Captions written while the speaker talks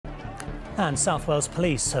And South Wales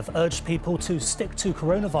Police have urged people to stick to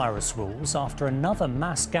coronavirus rules after another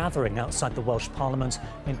mass gathering outside the Welsh Parliament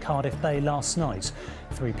in Cardiff Bay last night.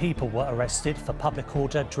 3 people were arrested for public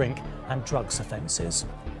order, drink and drugs offences.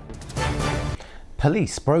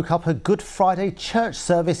 Police broke up a Good Friday church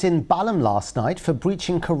service in Balham last night for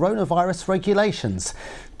breaching coronavirus regulations.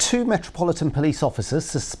 2 Metropolitan Police officers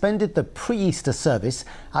suspended the pre-Easter service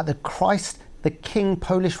at the Christ the King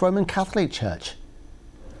Polish Roman Catholic Church.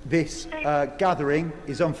 This gathering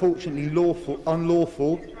is unfortunately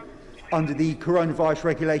unlawful under the coronavirus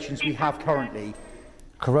regulations we have currently.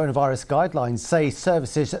 Coronavirus guidelines say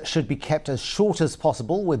services should be kept as short as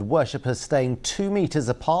possible, with worshippers staying 2 metres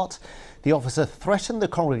apart. The officer threatened the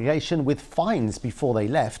congregation with fines before they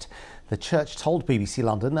left. The church told BBC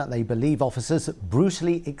London that they believe officers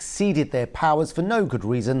brutally exceeded their powers for no good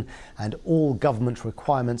reason and all government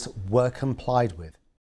requirements were complied with.